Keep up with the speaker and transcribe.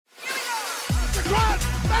the cross!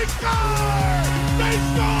 They score! They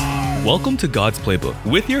score! Welcome to God's Playbook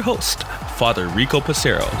with your host, Father Rico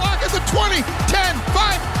Passero. Lock at the 20, 10,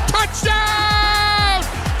 5, touchdown!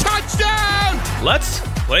 Touchdown! Let's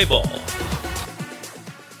play ball.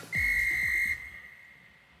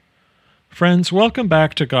 Friends, welcome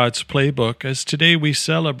back to God's Playbook as today we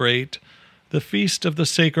celebrate the Feast of the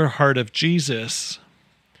Sacred Heart of Jesus.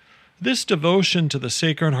 This devotion to the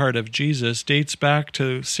Sacred Heart of Jesus dates back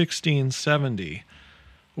to 1670,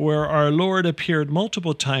 where our Lord appeared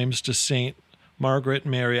multiple times to Saint Margaret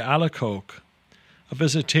Mary Alacoque, a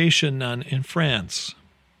visitation nun in France.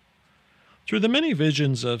 Through the many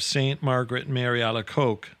visions of Saint Margaret Mary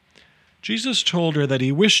Alacoque, Jesus told her that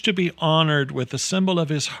he wished to be honored with the symbol of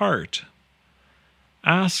his heart,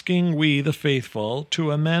 asking we, the faithful, to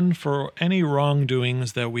amend for any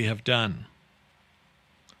wrongdoings that we have done.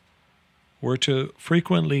 We're to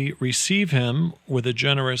frequently receive him with a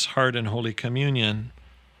generous heart in Holy Communion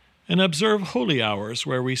and observe holy hours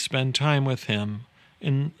where we spend time with him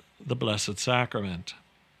in the Blessed Sacrament.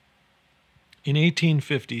 In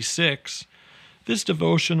 1856, this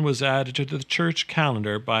devotion was added to the church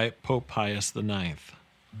calendar by Pope Pius IX.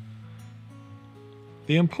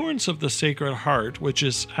 The importance of the Sacred Heart, which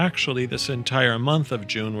is actually this entire month of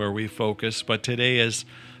June where we focus, but today is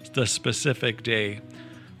the specific day,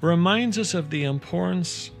 reminds us of the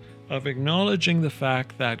importance of acknowledging the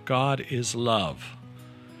fact that God is love.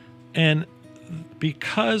 And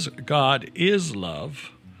because God is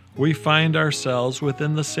love, we find ourselves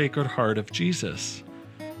within the Sacred Heart of Jesus.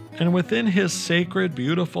 And within his sacred,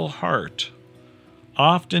 beautiful heart,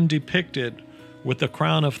 often depicted with the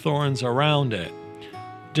crown of thorns around it,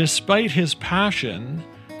 despite his passion,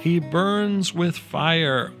 he burns with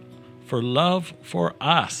fire for love for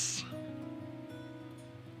us.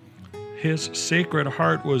 His Sacred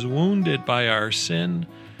Heart was wounded by our sin,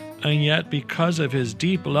 and yet because of his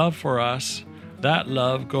deep love for us, that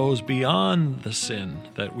love goes beyond the sin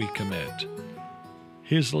that we commit.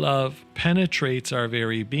 His love penetrates our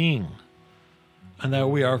very being, and that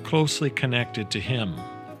we are closely connected to him.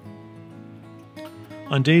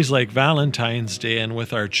 On days like Valentine's Day and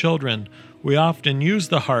with our children, we often use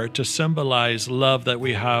the heart to symbolize love that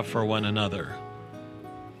we have for one another.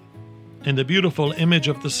 In the beautiful image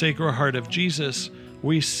of the Sacred Heart of Jesus,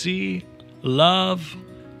 we see love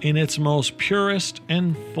in its most purest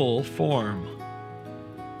and full form.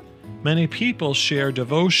 Many people share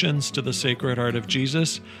devotions to the Sacred Heart of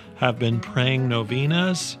Jesus, have been praying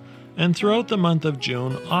novenas, and throughout the month of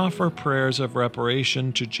June offer prayers of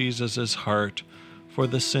reparation to Jesus' heart for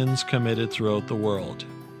the sins committed throughout the world.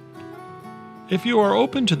 If you are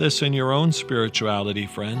open to this in your own spirituality,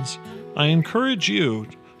 friends, I encourage you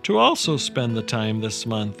to also spend the time this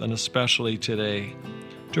month, and especially today,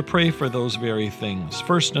 to pray for those very things.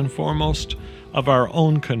 First and foremost, of our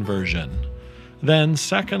own conversion. Then,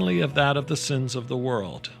 secondly, of that of the sins of the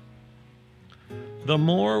world. The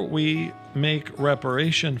more we make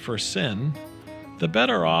reparation for sin, the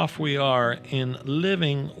better off we are in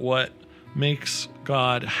living what makes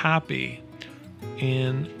God happy,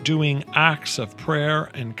 in doing acts of prayer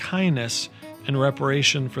and kindness in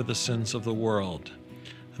reparation for the sins of the world.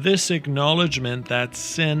 This acknowledgement that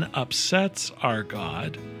sin upsets our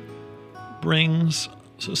God brings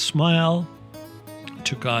a smile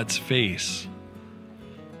to God's face,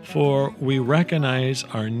 for we recognize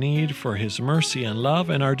our need for his mercy and love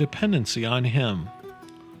and our dependency on him.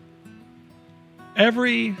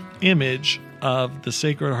 Every image of the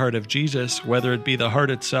Sacred Heart of Jesus, whether it be the heart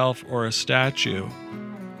itself or a statue,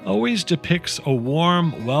 always depicts a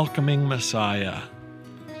warm, welcoming Messiah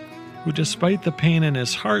who, despite the pain in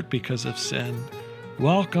his heart because of sin,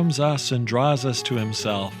 welcomes us and draws us to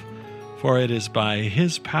himself, for it is by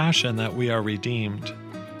his passion that we are redeemed,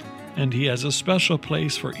 and he has a special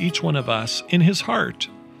place for each one of us in his heart.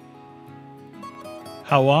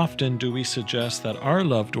 How often do we suggest that our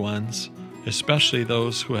loved ones, especially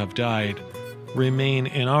those who have died, remain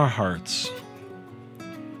in our hearts?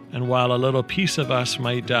 And while a little piece of us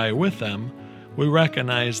might die with them, we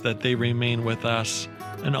recognize that they remain with us,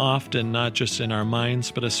 and often not just in our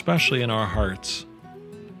minds, but especially in our hearts.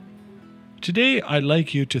 Today, I'd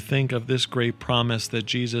like you to think of this great promise that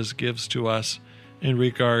Jesus gives to us in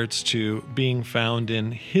regards to being found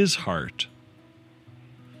in his heart.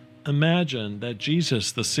 Imagine that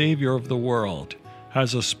Jesus, the Savior of the world,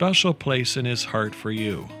 has a special place in his heart for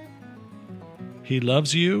you. He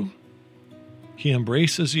loves you, he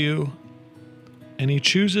embraces you, and he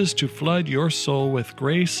chooses to flood your soul with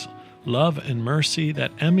grace, love, and mercy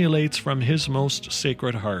that emanates from his most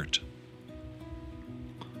sacred heart.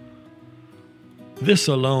 This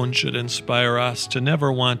alone should inspire us to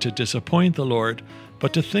never want to disappoint the Lord,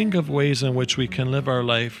 but to think of ways in which we can live our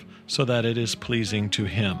life so that it is pleasing to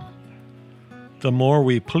Him. The more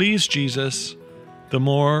we please Jesus, the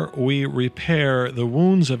more we repair the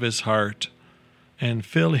wounds of His heart and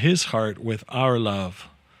fill His heart with our love,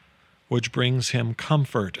 which brings Him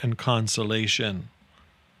comfort and consolation.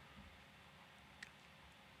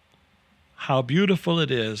 How beautiful it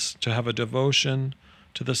is to have a devotion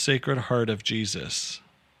to the Sacred Heart of Jesus.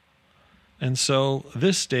 And so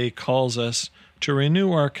this day calls us to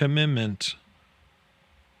renew our commitment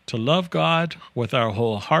to love God with our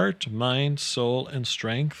whole heart, mind, soul, and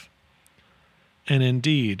strength, and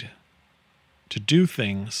indeed to do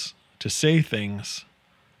things, to say things,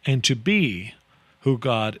 and to be who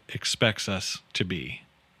God expects us to be.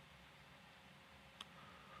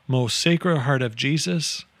 Most Sacred Heart of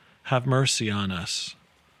Jesus, have mercy on us.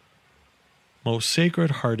 Most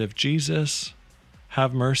Sacred Heart of Jesus,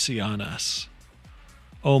 have mercy on us.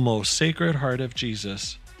 O most Sacred Heart of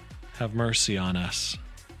Jesus, have mercy on us.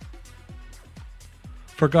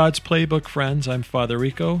 For God's Playbook friends, I'm Father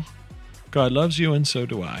Rico. God loves you, and so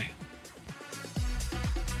do I.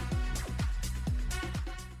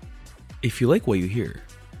 If you like what you hear,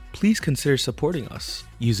 please consider supporting us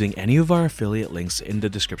using any of our affiliate links in the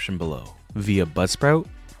description below via Buzzsprout,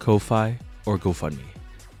 Ko-Fi, or GoFundMe.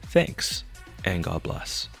 Thanks, and God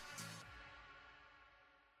bless.